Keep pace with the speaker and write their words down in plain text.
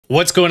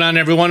What's going on,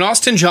 everyone?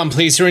 Austin John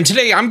Plays here, and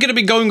today I'm going to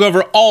be going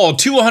over all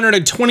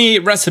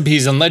 228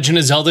 recipes in Legend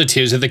of Zelda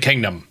Tears of the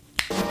Kingdom.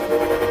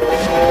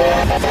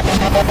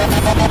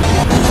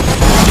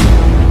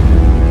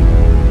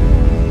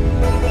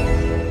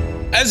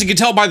 As you can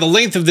tell by the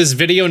length of this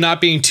video not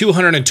being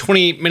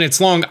 228 minutes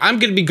long, I'm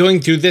going to be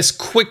going through this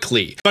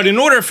quickly. But in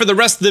order for the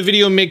rest of the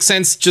video to make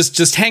sense,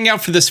 just hang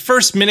out for this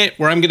first minute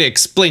where I'm going to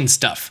explain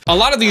stuff. A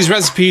lot of these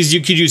recipes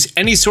you could use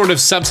any sort of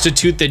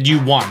substitute that you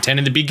want, and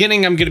in the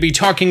beginning I'm going to be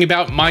talking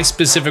about my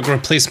specific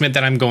replacement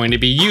that I'm going to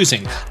be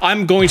using.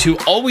 I'm going to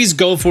always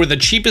go for the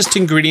cheapest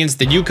ingredients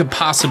that you could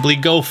possibly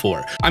go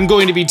for. I'm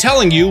going to be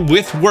telling you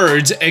with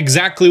words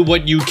exactly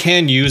what you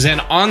can use,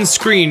 and on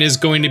screen is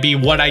going to be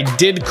what I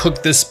did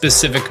cook this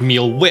specific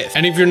meal with.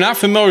 And if you're not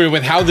familiar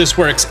with how this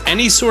works,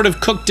 any sort of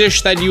cooked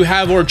dish that you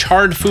have or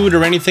charred food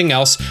or anything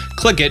else,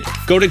 click it,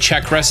 go to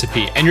check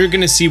recipe, and you're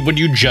gonna see what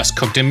you just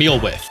cooked a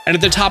meal with. And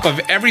at the top of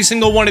every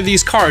single one of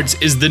these cards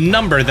is the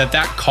number that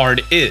that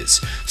card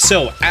is.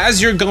 So as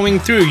you're going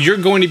through, you're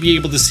going to be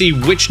able to see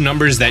which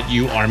numbers that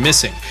you are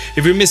missing.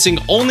 If you're missing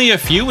only a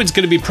few, it's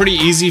gonna be pretty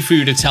easy for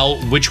you to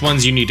tell which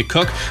ones you need to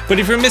cook. But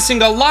if you're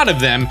missing a lot of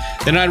them,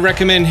 then I'd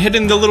recommend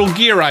hitting the little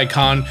gear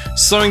icon,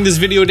 slowing this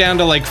video down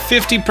to like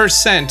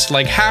 50%,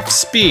 like half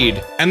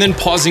speed, and then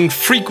pausing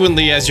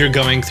frequently as you're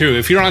going through.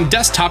 If you're on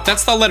desktop,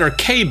 that's the letter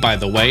K, by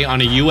the way, on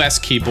a US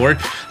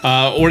keyboard,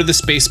 or the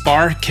space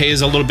bar. K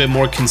is a little bit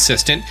more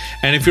consistent.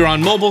 And if you're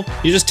on mobile,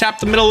 you just tap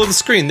the middle of the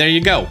screen. There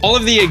you go. All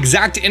of the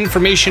exact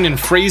information and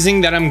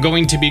phrasing that I'm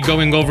going to be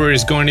going over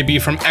is going to be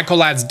from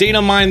Ecolad's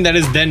data mine that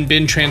has then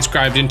been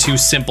transcribed into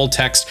simple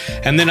text,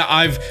 and then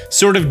I've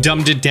sort of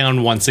dumbed it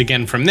down once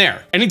again from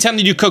there. Anytime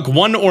that you cook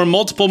one or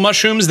multiple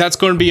mushrooms, that's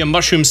going to be a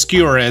mushroom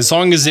skewer, as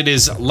long as it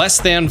is less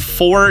than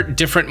 4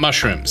 different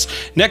mushrooms.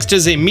 Next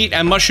is a meat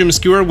and mushroom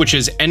skewer, which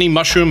is any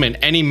mushroom and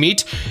any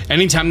meat.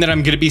 Anytime that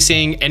I'm going to be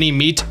saying any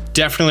meat,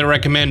 definitely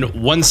recommend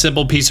one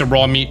simple piece of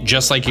raw meat,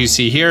 just like you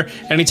see here.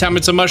 Anytime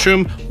it's a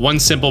mushroom, one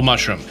simple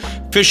mushroom.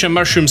 Fish and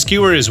mushroom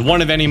skewer is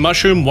one of any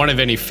mushroom, one of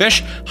any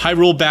fish.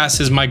 Hyrule bass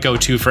is my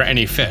go-to for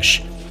any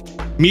fish.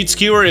 Meat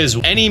skewer is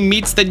any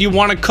meats that you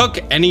want to cook,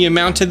 any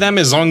amount of them,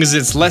 as long as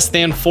it's less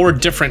than 4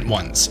 different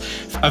ones.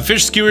 A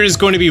fish skewer is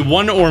going to be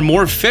one or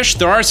more fish.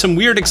 There are some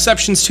weird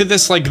exceptions to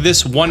this, like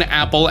this one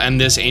apple and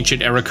this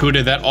ancient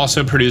Aracuda that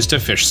also produced a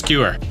fish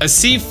skewer. A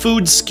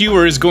seafood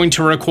skewer is going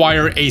to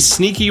require a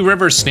sneaky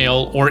river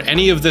snail or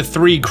any of the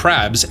 3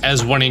 crabs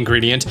as one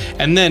ingredient,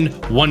 and then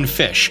 1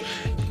 fish.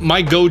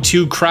 My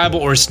go-to crab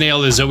or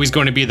snail is always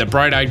going to be the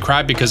bright-eyed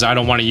crab because I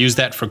don't want to use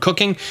that for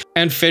cooking,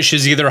 and fish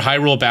is either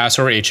Hyrule bass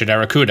or ancient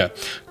Aracuda.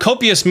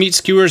 Copious meat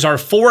skewers are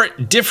 4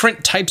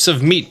 different types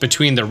of meat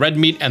between the red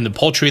meat and the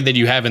poultry that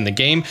you have in the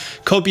game.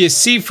 Copious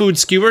seafood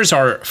skewers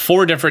are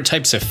 4 different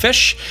types of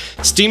fish.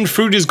 Steamed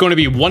fruit is going to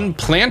be 1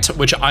 plant,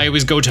 which I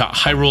always go to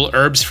Hyrule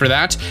herbs for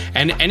that,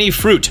 and any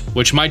fruit,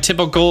 which my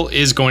typical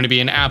is going to be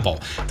an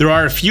apple. There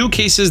are a few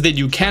cases that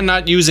you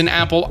cannot use an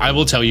apple. I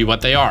will tell you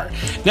what they are.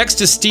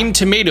 Next is steamed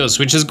tomatoes,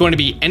 which is going to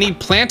be any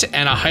plant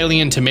and a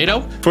Hylian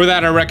tomato. For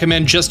that, I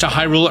recommend just a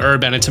Hyrule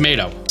herb and a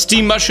tomato.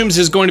 Steamed mushrooms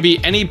is going to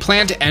be any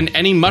plant and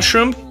any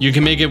mushroom. You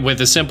can make it with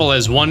as simple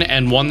as 1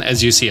 and 1,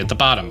 as you see at the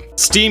bottom.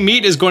 Steamed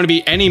meat is going to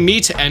be any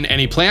meat and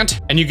any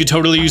plant, and you could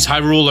totally use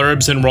Hyrule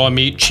herbs and raw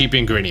meat, cheap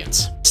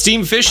ingredients.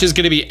 Steamed fish is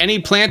going to be any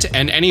plant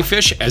and any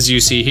fish, as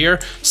you see here.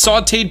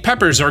 Sauteed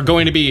peppers are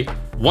going to be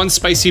 1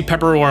 spicy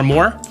pepper or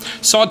more.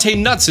 Sauteed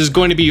nuts is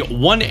going to be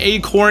 1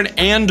 acorn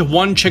and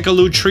 1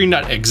 chickaloo tree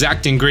nut,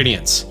 exact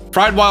ingredients.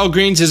 Fried wild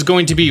greens is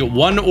going to be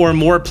 1 or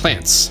more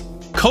plants.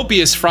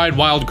 Copious fried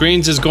wild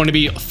greens is going to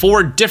be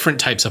 4 different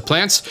types of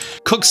plants.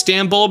 Cooked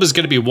stam bulb is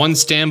going to be 1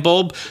 stam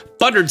bulb.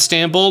 Buttered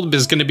stam bulb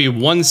is going to be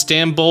 1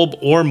 stam bulb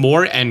or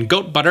more, and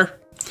goat butter.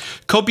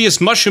 Copious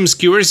mushroom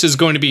skewers is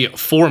going to be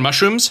 4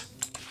 mushrooms.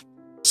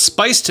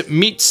 Spiced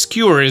meat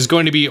skewer is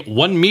going to be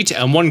 1 meat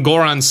and 1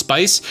 Goron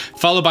spice,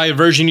 followed by a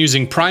version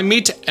using prime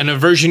meat and a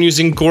version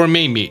using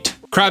gourmet meat.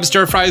 Crab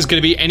stir fry is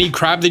going to be any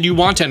crab that you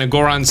want and a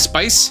Goron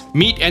spice.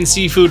 Meat and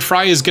seafood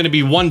fry is going to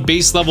be 1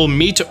 base level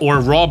meat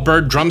or raw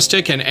bird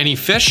drumstick and any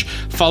fish,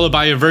 followed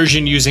by a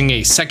version using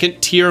a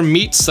 2nd tier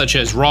meat such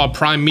as raw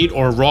prime meat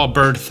or raw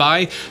bird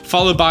thigh,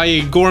 followed by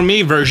a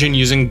gourmet version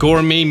using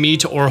gourmet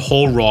meat or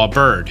whole raw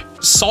bird.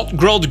 Salt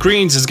grilled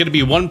greens is going to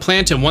be 1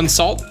 plant and 1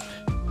 salt.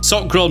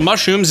 Salt grilled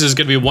mushrooms is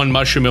going to be 1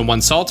 mushroom and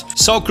 1 salt.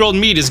 Salt grilled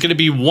meat is going to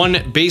be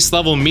 1 base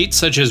level meat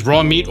such as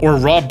raw meat or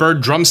raw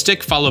bird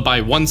drumstick, followed by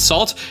 1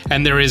 salt,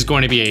 and there is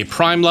going to be a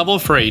prime level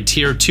for a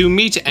tier 2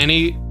 meat and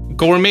a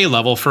gourmet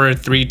level for a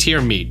 3-tier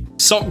meat.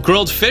 Salt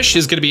grilled fish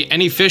is going to be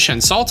any fish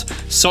and salt.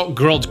 Salt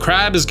grilled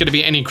crab is going to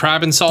be any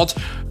crab and salt.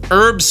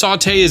 Herb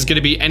saute is going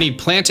to be any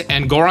plant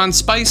and Goron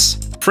spice.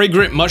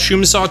 Fragrant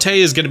mushroom saute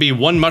is going to be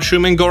 1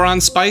 mushroom and Goron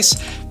spice.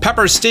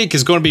 Pepper steak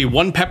is going to be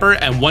 1 pepper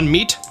and 1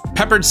 meat.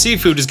 Peppered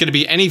seafood is going to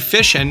be any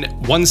fish and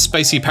 1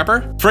 spicy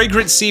pepper.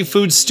 Fragrant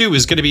seafood stew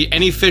is going to be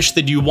any fish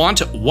that you want,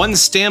 1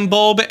 stam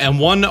bulb and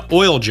 1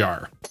 oil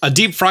jar. A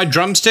deep fried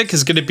drumstick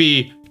is going to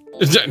be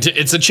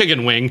It's a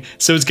chicken wing,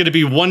 so it's going to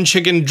be 1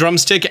 chicken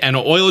drumstick and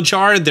oil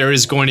jar. There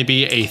is going to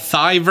be a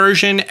thigh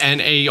version and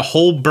a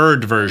whole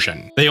bird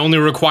version. They only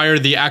require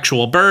the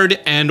actual bird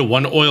and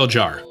 1 oil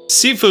jar.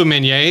 Seafood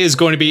menu is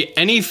going to be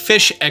any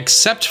fish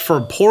except for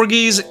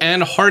porgies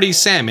and hardy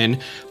salmon,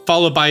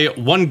 followed by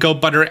 1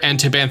 goat butter and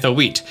Tabantha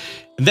wheat.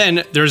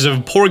 Then there's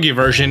a porgy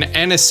version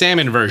and a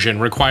salmon version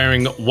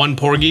requiring 1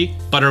 porgy,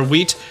 butter,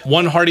 wheat,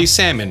 1 hardy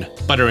salmon,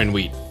 butter and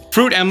wheat.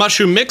 Fruit and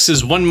mushroom mix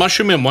is 1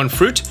 mushroom and 1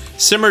 fruit.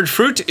 Simmered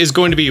fruit is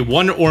going to be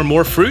 1 or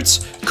more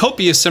fruits.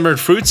 Copious simmered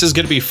fruits is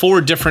going to be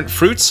 4 different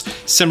fruits.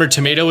 Simmered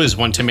tomato is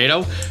 1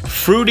 tomato.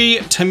 Fruity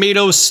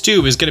tomato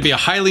stew is going to be a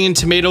Hylian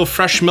tomato,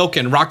 fresh milk,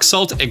 and rock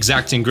salt,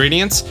 exact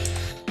ingredients.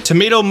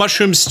 Tomato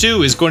mushroom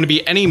stew is going to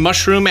be any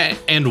mushroom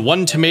and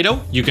 1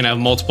 tomato. You can have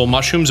multiple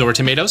mushrooms or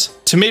tomatoes.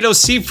 Tomato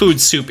seafood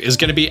soup is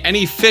going to be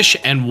any fish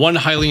and 1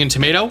 Hylian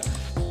tomato.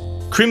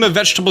 Cream of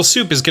vegetable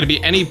soup is going to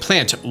be any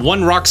plant,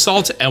 1 rock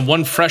salt, and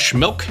 1 fresh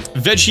milk.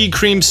 Veggie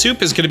cream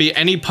soup is going to be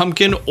any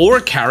pumpkin or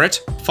carrot,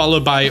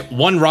 followed by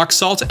 1 rock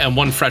salt and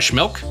 1 fresh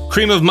milk.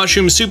 Cream of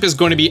mushroom soup is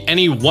going to be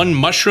any 1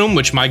 mushroom,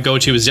 which my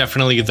go-to is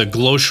definitely the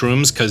glow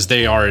shrooms because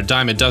they are a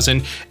dime a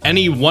dozen.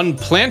 Any 1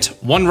 plant,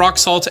 1 rock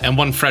salt, and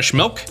 1 fresh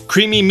milk.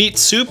 Creamy meat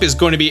soup is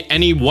going to be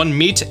any 1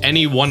 meat,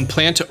 any 1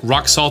 plant,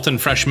 rock salt,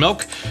 and fresh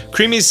milk.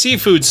 Creamy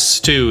seafood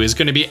stew is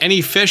going to be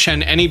any fish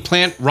and any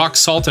plant, rock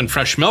salt, and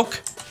fresh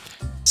milk.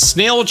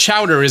 Snail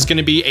chowder is going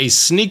to be a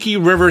sneaky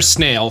river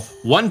snail,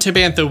 1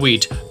 Tabantha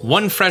wheat,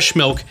 1 fresh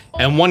milk,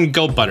 and 1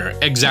 goat butter,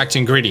 exact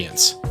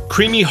ingredients.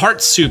 Creamy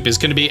heart soup is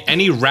going to be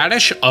any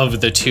radish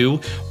of the 2,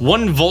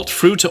 1 volt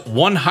fruit,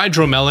 1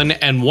 hydromelon,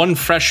 and 1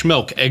 fresh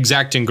milk,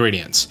 exact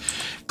ingredients.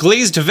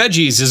 Glazed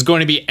veggies is going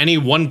to be any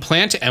 1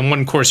 plant and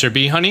 1 coarser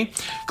bee honey.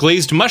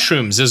 Glazed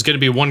mushrooms is going to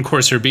be 1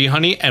 coarser bee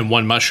honey and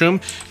 1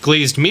 mushroom.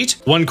 Glazed meat,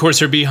 1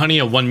 coarser bee honey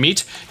and 1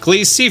 meat.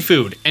 Glazed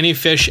seafood, any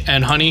fish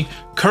and honey.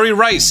 Curry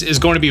rice is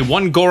going to be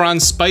 1 Goron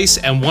spice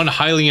and 1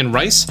 Hylian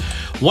rice.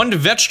 1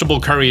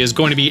 vegetable curry is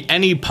going to be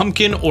any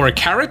pumpkin or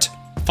carrot,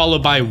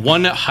 followed by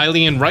 1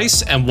 Hylian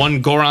rice and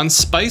 1 Goron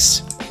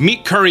spice.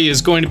 Meat curry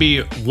is going to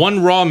be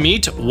 1 raw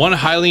meat, 1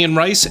 Hylian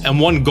rice, and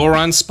 1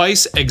 Goron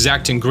spice,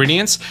 exact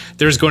ingredients.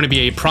 There's going to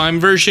be a prime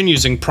version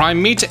using prime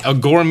meat, a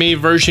gourmet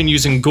version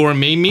using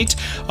gourmet meat,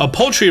 a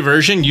poultry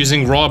version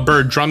using raw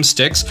bird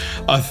drumsticks,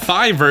 a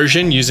thigh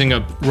version using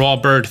a raw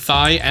bird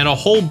thigh, and a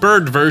whole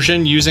bird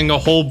version using a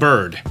whole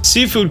bird.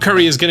 Seafood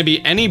curry is going to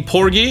be any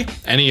porgy,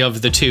 any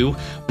of the 2,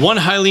 1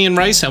 Hylian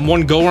rice and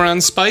 1 Goron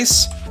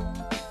spice.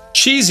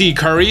 Cheesy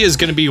curry is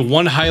going to be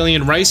 1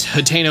 Hylian rice,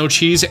 Hateno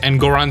cheese, and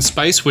Goron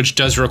spice, which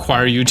does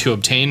require you to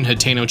obtain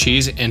Hateno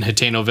cheese in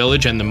Hateno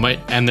Village and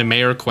the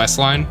Mayor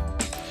questline.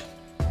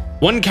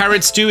 1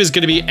 carrot stew is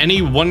going to be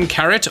any 1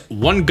 carrot,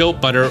 1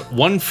 goat butter,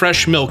 1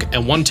 fresh milk,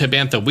 and 1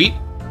 Tabantha wheat,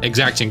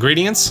 exact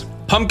ingredients.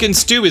 Pumpkin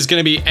stew is going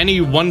to be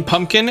any 1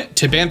 pumpkin,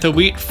 Tabantha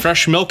wheat,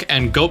 fresh milk,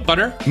 and goat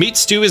butter. Meat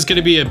stew is going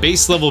to be a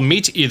base level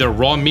meat, either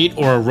raw meat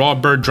or a raw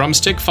bird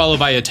drumstick, followed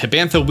by a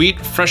Tabantha wheat,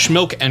 fresh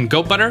milk, and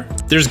goat butter.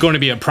 There's going to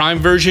be a prime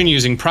version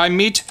using prime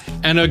meat,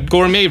 and a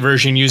gourmet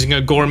version using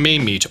a gourmet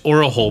meat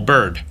or a whole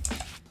bird.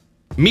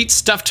 Meat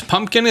stuffed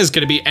pumpkin is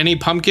going to be any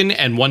pumpkin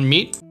and 1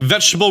 meat.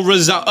 Vegetable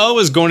risotto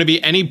is going to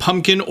be any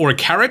pumpkin or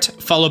carrot,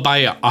 followed by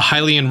a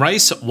Hylian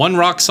rice, 1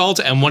 rock salt,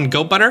 and 1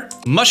 goat butter.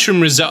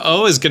 Mushroom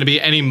risotto is going to be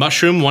any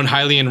mushroom, 1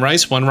 Hylian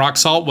rice, 1 rock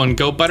salt, 1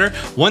 goat butter.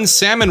 1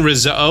 salmon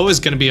risotto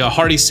is going to be a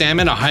hearty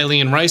salmon, a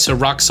Hylian rice, a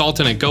rock salt,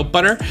 and a goat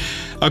butter.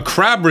 A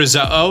crab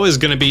risotto is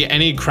going to be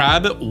any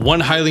crab,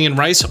 1 Hylian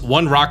rice,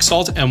 1 rock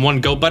salt, and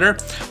 1 goat butter.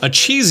 A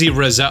cheesy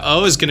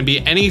risotto is going to be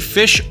any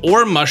fish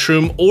or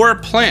mushroom or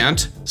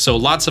plant, so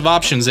lots of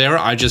options there.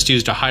 I just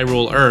used a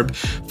Hyrule herb,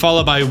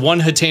 followed by 1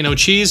 Hateno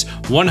cheese,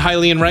 1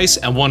 Hylian rice,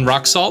 and 1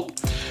 rock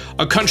salt.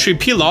 A country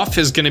pilaf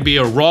is going to be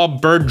a raw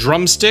bird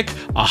drumstick,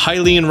 a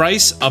Hylian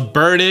rice, a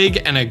bird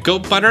egg, and a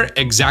goat butter,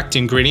 exact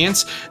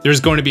ingredients.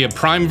 There's going to be a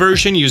prime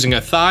version using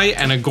a thigh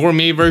and a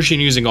gourmet version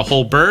using a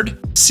whole bird.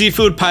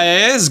 Seafood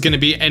paella is going to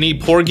be any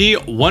porgy,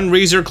 1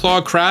 razor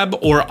claw crab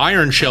or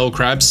iron shell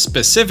crab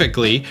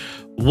specifically,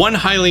 1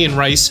 Hylian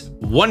rice,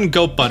 1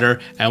 goat butter,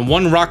 and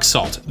 1 rock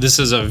salt. This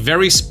is a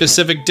very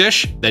specific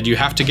dish that you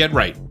have to get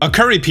right. A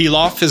curry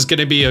pilaf is going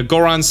to be a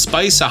Goron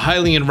spice, a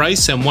Hylian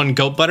rice, and 1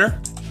 goat butter.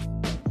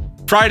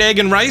 Fried egg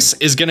and rice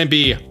is going to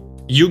be,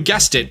 you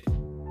guessed it,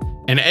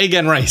 an egg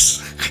and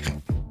rice.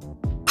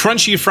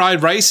 Crunchy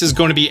fried rice is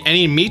going to be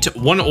any meat,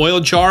 1 oil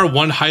jar,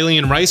 1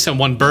 Hylian rice, and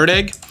 1 bird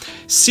egg.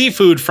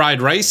 Seafood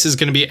fried rice is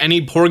going to be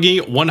any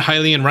porgy, 1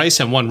 Hylian rice,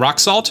 and 1 rock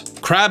salt.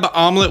 Crab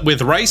omelet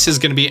with rice is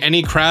going to be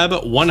any crab,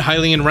 1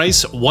 Hylian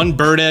rice, 1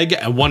 bird egg,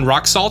 and 1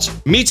 rock salt.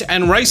 Meat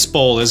and rice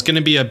bowl is going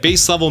to be a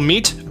base level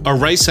meat, a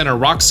rice, and a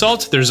rock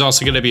salt. There's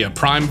also going to be a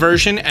prime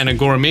version and a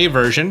gourmet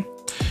version.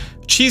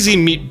 Cheesy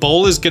meat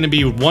bowl is going to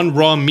be 1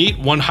 raw meat,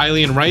 1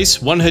 Hylian rice,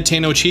 1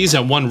 Hateno cheese,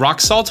 and 1 rock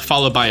salt,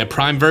 followed by a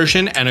prime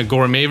version and a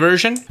gourmet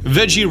version.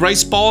 Veggie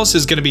rice balls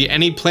is going to be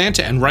any plant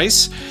and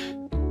rice.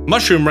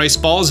 Mushroom rice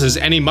balls is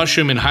any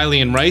mushroom and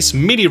Hylian rice.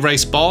 Meaty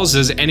rice balls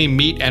is any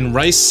meat and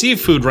rice.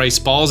 Seafood rice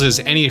balls is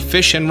any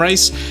fish and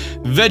rice.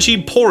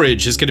 Veggie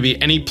porridge is going to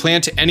be any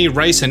plant, any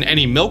rice, and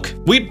any milk.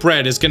 Wheat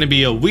bread is going to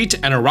be a wheat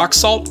and a rock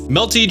salt.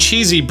 Melty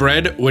cheesy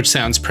bread, which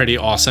sounds pretty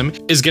awesome,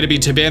 is going to be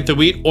Tabantha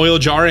wheat, oil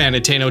jar, and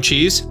Ateno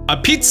cheese. A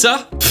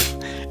pizza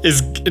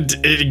is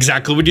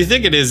exactly what you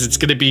think it is. It's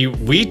going to be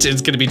wheat,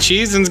 it's going to be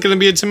cheese, and it's going to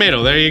be a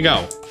tomato. There you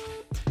go.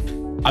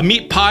 A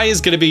meat pie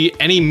is going to be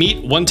any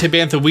meat, 1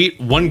 Tabantha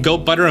wheat, 1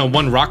 goat butter, and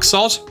 1 rock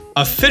salt.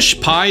 A fish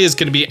pie is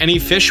going to be any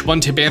fish,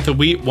 1 Tabantha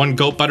wheat, 1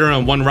 goat butter,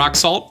 and 1 rock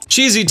salt.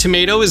 Cheesy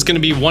tomato is going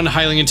to be 1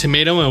 Hylian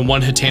tomato and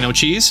 1 Hateno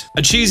cheese.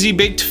 A cheesy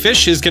baked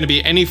fish is going to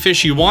be any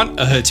fish you want,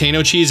 a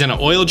Hateno cheese, and an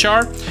oil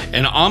jar.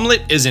 An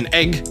omelet is an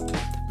egg.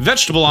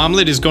 Vegetable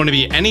omelet is going to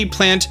be any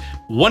plant,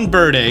 1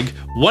 bird egg,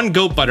 1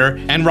 goat butter,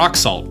 and rock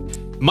salt.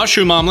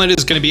 Mushroom omelet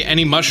is going to be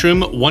any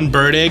mushroom, 1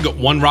 bird egg,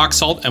 1 rock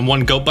salt, and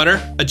 1 goat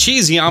butter. A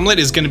cheesy omelet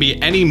is going to be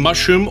any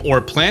mushroom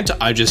or plant.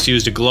 I just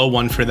used a glow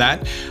one for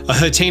that. A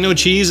Hateno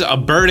cheese, a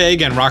bird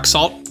egg, and rock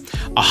salt.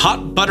 A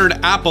hot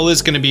buttered apple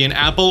is going to be an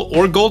apple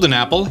or golden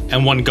apple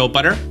and 1 goat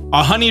butter.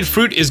 A honeyed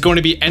fruit is going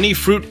to be any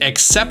fruit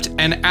except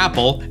an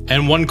apple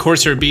and 1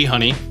 coarser bee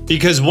honey,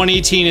 because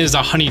 118 is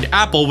a honeyed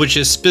apple, which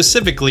is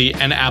specifically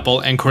an apple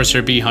and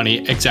coarser bee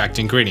honey exact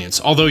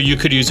ingredients, although you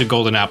could use a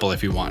golden apple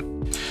if you want.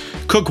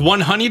 Cook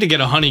 1 honey to get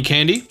a honey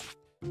candy.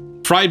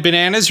 Fried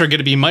bananas are going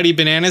to be Mighty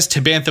Bananas,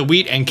 Tabantha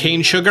wheat, and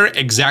cane sugar,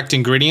 exact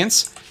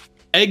ingredients.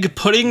 Egg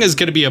pudding is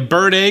going to be a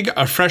bird egg,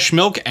 a fresh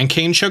milk, and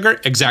cane sugar,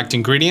 exact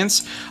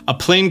ingredients. A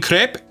plain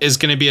crepe is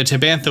going to be a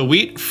Tabantha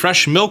wheat,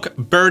 fresh milk,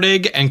 bird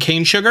egg, and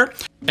cane sugar,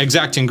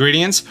 exact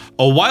ingredients.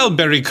 A wild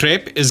berry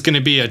crepe is going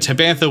to be a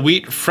Tabantha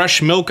wheat,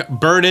 fresh milk,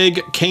 bird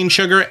egg, cane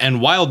sugar,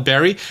 and wild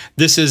berry.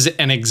 This is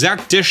an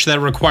exact dish that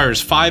requires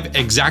 5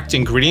 exact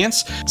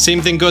ingredients. Same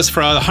thing goes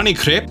for a honey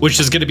crepe, which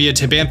is going to be a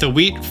Tabantha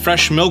wheat,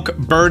 fresh milk,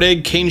 bird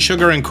egg, cane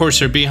sugar, and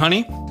coarser bee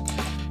honey.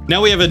 Now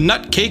we have a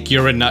nut cake.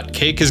 You're a nut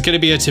cake is going to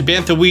be a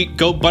Tabantha wheat,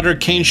 goat butter,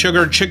 cane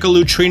sugar,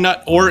 chickaloo tree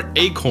nut, or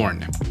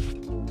acorn.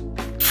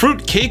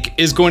 Fruit cake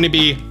is going to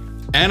be,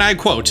 and I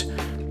quote,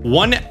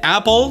 1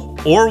 apple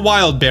or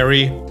wild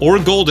berry or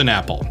golden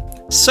apple.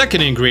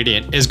 Second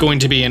ingredient is going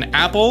to be an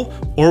apple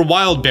or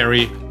wild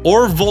berry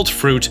or volt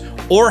fruit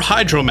or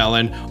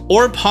hydromelon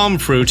or palm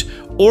fruit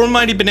or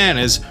mighty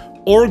bananas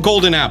or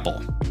golden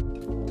apple.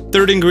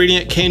 Third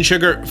ingredient, cane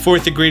sugar.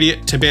 Fourth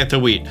ingredient, Tabantha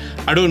wheat.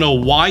 I don't know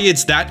why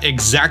it's that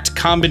exact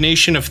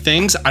combination of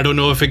things. I don't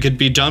know if it could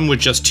be done with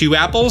just 2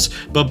 apples,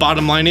 but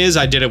bottom line is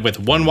I did it with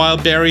 1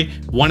 wild berry,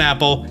 1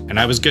 apple, and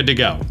I was good to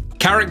go.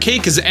 Carrot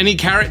cake is any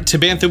carrot,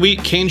 Tabantha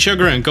wheat, cane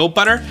sugar, and goat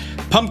butter.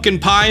 Pumpkin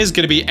pie is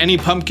going to be any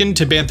pumpkin,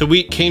 Tabantha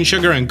wheat, cane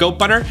sugar, and goat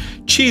butter.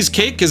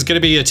 Cheesecake is going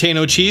to be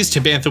Ateno cheese,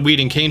 Tabantha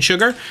wheat, and cane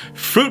sugar.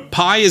 Fruit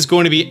pie is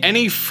going to be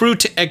any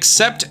fruit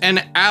except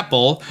an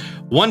apple,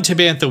 1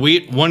 Tabantha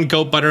wheat, 1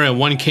 goat butter, and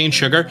 1 cane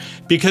sugar,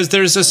 because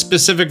there's a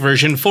specific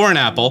version for an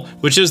apple,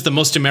 which is the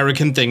most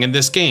American thing in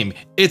this game.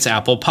 It's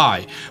apple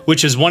pie,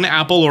 which is 1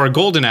 apple or a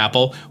golden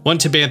apple, 1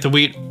 Tabantha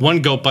wheat,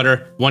 1 goat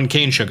butter, 1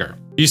 cane sugar.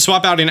 You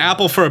swap out an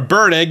apple for a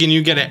bird egg and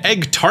you get an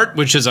egg tart,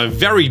 which is a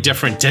very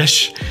different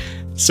dish.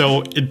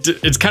 So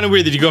it's kind of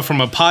weird that you go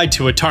from a pie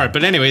to a tart.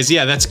 But anyways,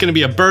 yeah, that's going to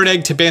be a bird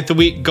egg, Tabantha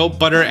wheat, goat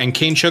butter, and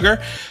cane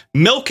sugar.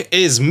 Milk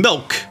is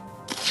milk.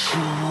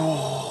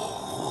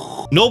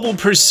 Noble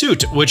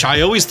Pursuit, which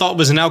I always thought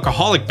was an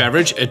alcoholic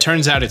beverage, it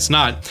turns out it's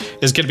not,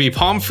 is going to be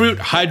palm fruit,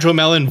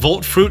 hydromelon,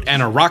 volt fruit,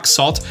 and a rock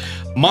salt.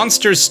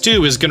 Monster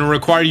Stew is going to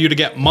require you to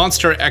get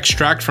monster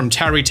extract from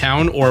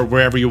Tarrytown or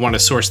wherever you want to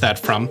source that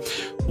from.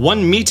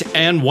 1 meat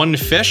and 1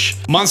 fish.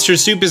 Monster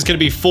Soup is going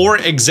to be 4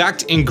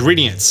 exact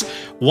ingredients.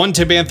 1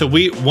 Tabantha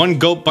wheat, 1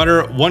 goat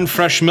butter, 1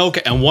 fresh milk,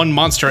 and 1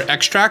 monster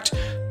extract.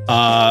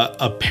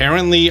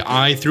 Apparently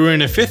I threw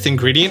in a 5th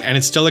ingredient and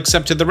it still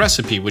accepted the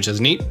recipe, which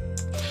is neat.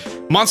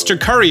 Monster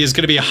Curry is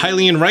going to be a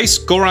Hylian rice,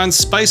 Goron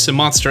spice, and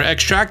monster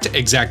extract,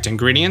 exact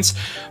ingredients.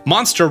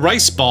 Monster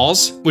Rice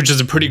Balls, which is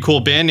a pretty cool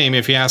band name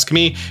if you ask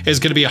me, is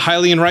going to be a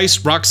Hylian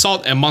rice, rock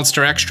salt, and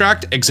monster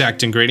extract,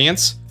 exact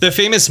ingredients. The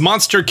famous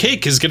Monster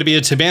Cake is going to be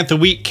a Tabantha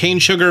wheat, cane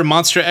sugar,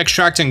 monster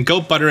extract, and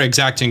goat butter,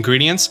 exact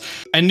ingredients.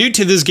 And new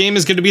to this game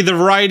is going to be the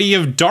variety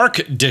of dark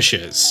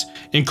dishes,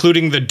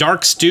 including the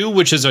Dark Stew,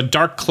 which is a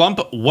dark clump,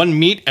 1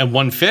 meat, and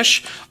 1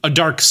 fish. A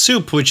Dark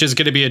Soup, which is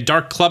going to be a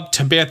dark clump,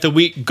 Tabantha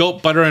wheat,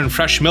 goat butter, and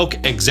fresh milk,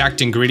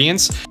 exact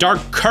ingredients. Dark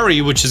Curry,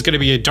 which is going to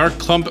be a dark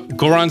clump,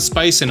 Goron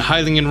spice, and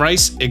Hylian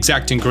rice,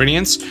 exact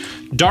ingredients.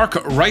 Dark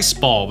Rice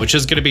Ball, which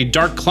is going to be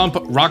dark clump,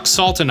 rock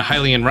salt, and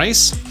Hylian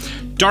rice.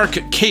 Dark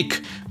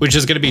Cake, which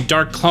is going to be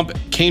dark clump,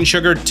 cane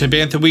sugar,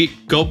 Tabantha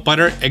wheat, goat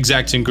butter,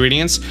 exact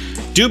ingredients.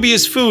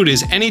 Dubious food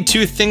is any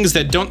 2 things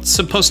that don't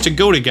supposed to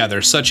go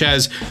together, such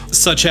as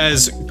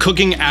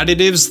cooking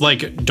additives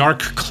like dark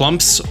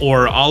clumps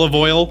or olive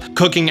oil,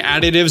 cooking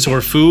additives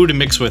or food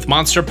mixed with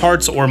monster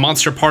parts or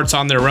monster parts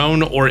on their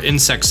own or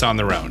insects on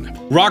their own.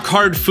 Rock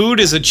hard food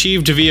is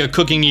achieved via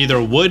cooking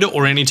either wood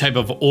or any type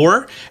of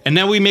ore. And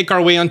now we make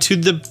our way onto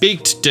the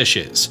baked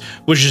dishes,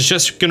 which is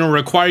just going to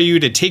require you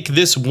to take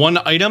this one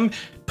item,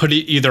 put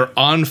it either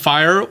on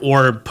fire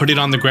or put it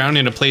on the ground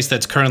in a place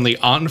that's currently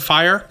on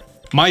fire.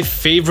 My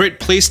favorite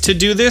place to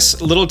do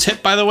this, little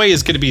tip by the way,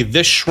 is going to be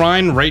this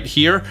shrine right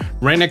here,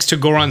 right next to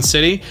Goron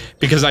City,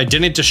 because I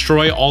didn't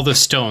destroy all the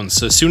stones.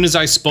 So as soon as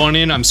I spawn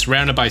in, I'm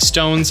surrounded by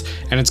stones,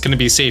 and it's going to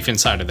be safe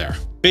inside of there.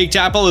 Baked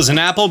apple is an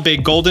apple,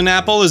 baked golden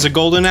apple is a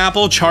golden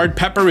apple, charred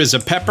pepper is a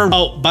pepper.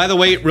 Oh, by the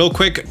way, real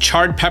quick,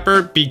 charred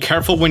pepper, be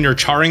careful when you're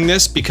charring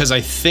this, because I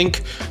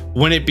think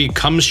when it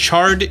becomes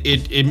charred,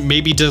 it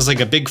maybe does like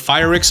a big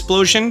fire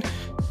explosion.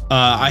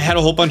 I had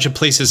a whole bunch of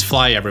places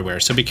fly everywhere,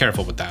 so be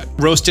careful with that.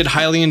 Roasted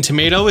Hylian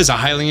tomato is a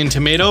Hylian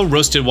tomato.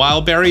 Roasted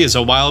wild berry is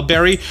a wild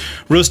berry.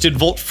 Roasted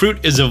volt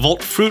fruit is a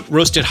volt fruit.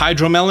 Roasted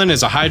hydromelon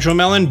is a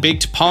hydromelon.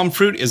 Baked palm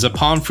fruit is a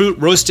palm fruit.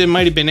 Roasted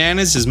mighty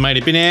bananas is mighty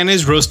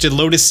bananas. Roasted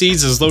lotus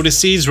seeds is lotus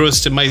seeds.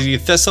 Roasted mighty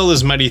thistle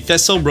is mighty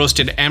thistle.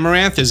 Roasted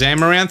amaranth is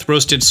amaranth.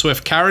 Roasted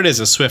swift carrot is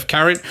a swift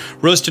carrot.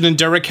 Roasted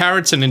endura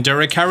carrot's an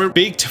endura carrot.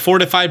 Baked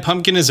fortified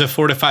pumpkin is a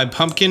fortified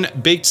pumpkin.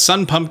 Baked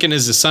sun pumpkin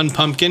is a sun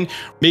pumpkin.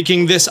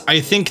 Making this, I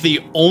think,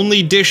 the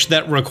only dish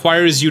that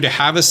requires you to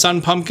have a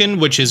sun pumpkin,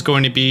 which is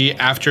going to be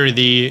after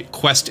the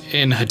quest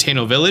in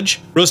Hateno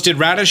Village. Roasted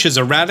radish is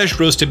a radish.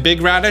 Roasted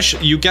big radish,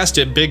 you guessed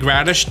it, big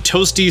radish.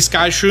 Toasty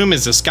sky shroom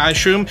is a sky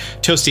shroom.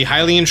 Toasty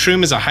Hylian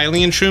shroom is a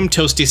Hylian shroom.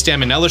 Toasty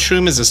staminella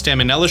shroom is a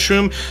staminella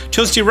shroom.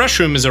 Toasty rush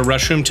shroom is a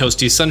rush shroom.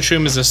 Toasty sun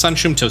shroom is a sun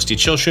shroom. Toasty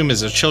chill shroom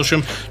is a chill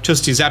shroom.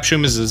 Toasty zap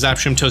shroom is a zap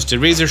shroom. Toasted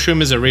razor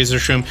shroom is a razor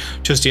shroom.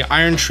 Toasty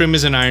iron shroom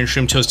is an iron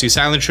shroom. Toasty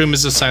silent shroom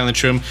is a silent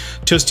shroom.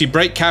 Toasty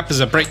bright cap is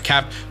a bright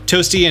cap.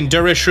 Toasty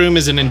endura shroom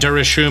is an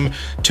endura shroom.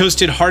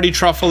 Toasted hardy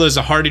truffle is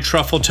a hardy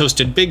truffle.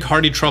 Toasted big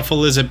hardy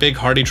truffle is a big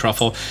hardy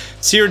truffle.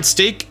 Seared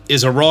steak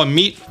is a raw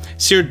meat.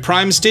 Seared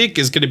prime steak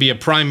is going to be a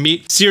prime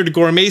meat. Seared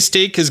gourmet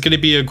steak is going to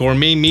be a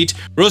gourmet meat.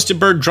 Roasted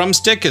bird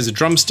drumstick is a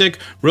drumstick.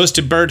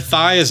 Roasted bird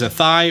thigh is a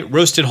thigh.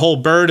 Roasted whole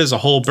bird is a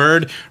whole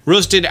bird.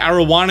 Roasted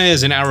arowana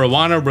is an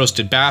arowana.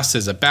 Roasted bass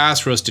is a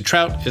bass. Roasted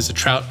trout is a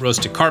trout.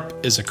 Roasted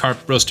carp is a carp.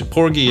 Roasted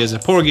porgy is a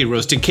porgy.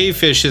 Roasted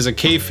cavefish is a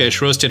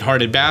cavefish. Roasted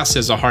hearted bass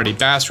is a hearty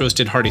bass.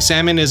 Roasted hardy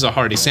salmon is a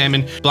hardy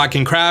salmon.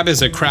 Blackened crab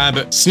is a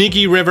crab.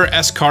 Sneaky river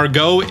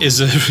escargot is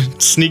a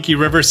sneaky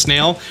river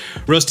snail.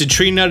 Roasted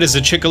tree nut is a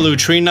chickaloo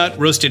tree nut.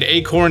 Roasted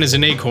acorn is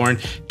an acorn.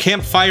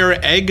 Campfire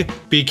egg,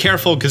 be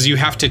careful because you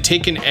have to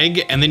take an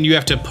egg and then you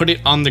have to put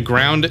it on the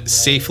ground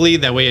safely,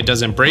 that way it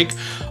doesn't break.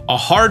 A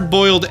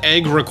hard-boiled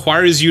egg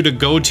requires you to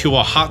go to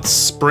a hot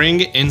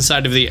spring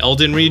inside of the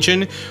Elden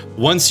region.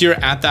 Once you're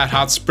at that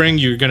hot spring,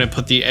 you're going to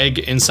put the egg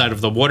inside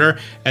of the water,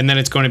 and then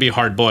it's going to be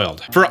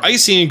hard-boiled. For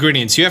icy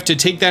ingredients, you have to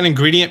take that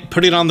ingredient,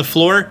 put it on the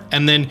floor,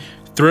 and then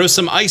throw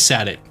some ice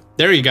at it.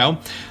 There you go.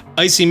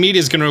 Icy meat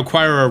is going to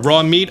require a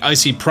raw meat.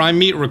 Icy prime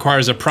meat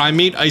requires a prime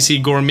meat. Icy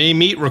gourmet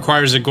meat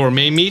requires a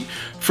gourmet meat.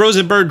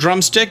 Frozen bird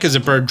drumstick is a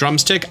bird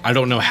drumstick. I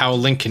don't know how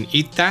Link can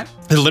eat that.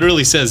 It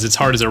literally says it's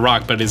hard as a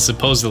rock, but it's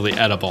supposedly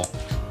edible.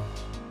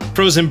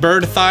 Frozen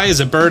bird thigh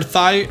is a bird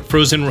thigh.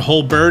 Frozen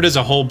whole bird is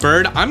a whole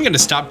bird. I'm going to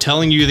stop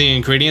telling you the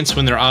ingredients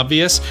when they're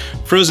obvious.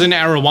 Frozen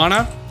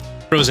arowana,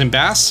 frozen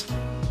bass,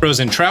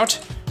 frozen trout,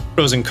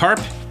 frozen carp,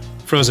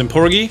 frozen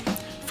porgy,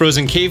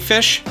 frozen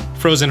cavefish,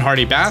 frozen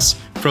hardy bass,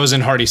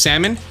 frozen hardy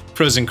salmon,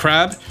 frozen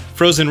crab,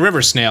 frozen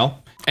river snail.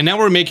 And now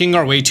we're making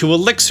our way to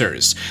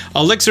elixirs.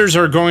 Elixirs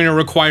are going to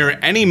require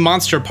any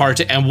monster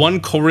part and one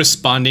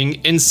corresponding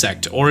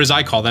insect, or as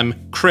I call them,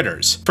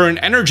 critters. For an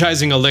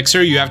energizing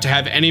elixir, you have to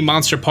have any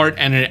monster part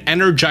and an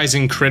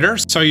energizing critter,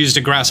 so I used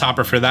a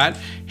grasshopper for that.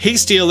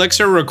 Hasty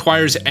elixir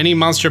requires any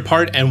monster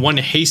part and one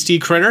hasty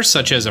critter,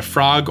 such as a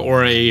frog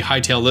or a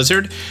hightail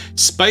lizard.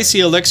 Spicy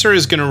elixir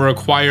is going to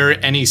require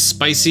any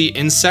spicy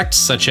insect,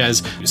 such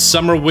as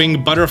summer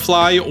wing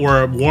butterfly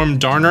or warm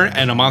darner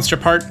and a monster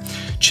part.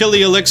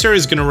 Chili elixir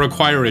is going to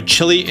require a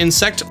chili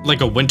insect,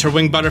 like a winter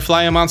wing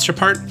butterfly, a monster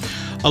part.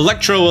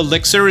 Electro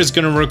elixir is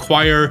going to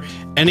require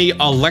any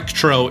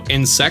electro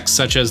insects,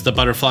 such as the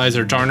butterflies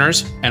or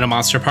darners, and a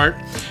monster part.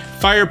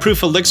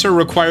 Fireproof elixir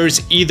requires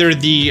either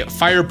the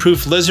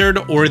fireproof lizard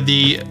or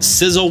the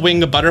sizzle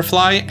wing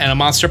butterfly and a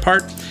monster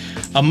part.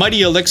 A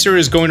mighty elixir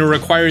is going to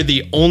require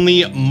the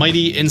only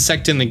mighty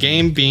insect in the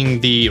game,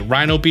 being the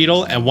rhino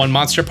beetle and one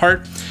monster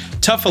part.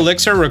 Tough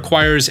elixir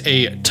requires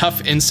a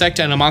tough insect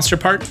and a monster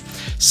part.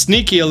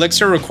 Sneaky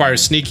elixir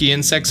requires sneaky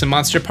insects and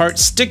monster part.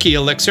 Sticky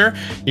elixir,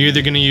 you're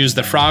either going to use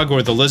the frog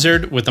or the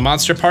lizard with the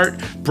monster part.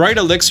 Bright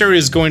elixir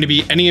is going to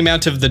be any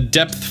amount of the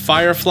depth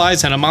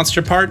fireflies and a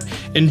monster part.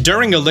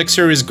 Enduring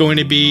elixir is going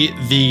to be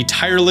the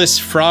tireless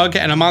frog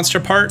and a monster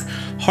part.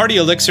 Hardy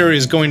elixir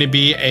is going to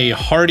be a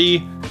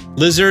hardy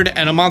lizard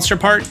and a monster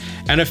part,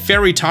 and a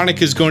fairy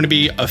tonic is going to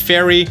be a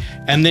fairy,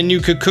 and then you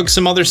could cook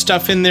some other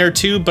stuff in there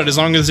too, but as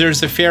long as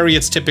there's a fairy,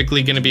 it's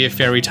typically going to be a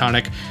fairy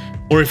tonic,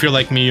 or if you're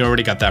like me, you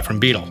already got that from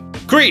Beetle.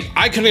 Great,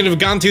 I couldn't have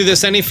gone through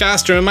this any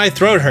faster and my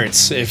throat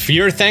hurts. If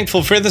you're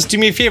thankful for this, do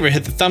me a favor,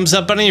 hit the thumbs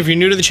up button. If you're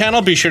new to the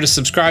channel, be sure to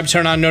subscribe,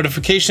 turn on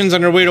notifications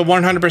on your way to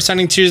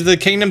 100%ing Tears of the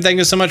Kingdom. Thank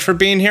you so much for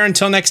being here.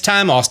 Until next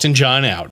time, Austin John out.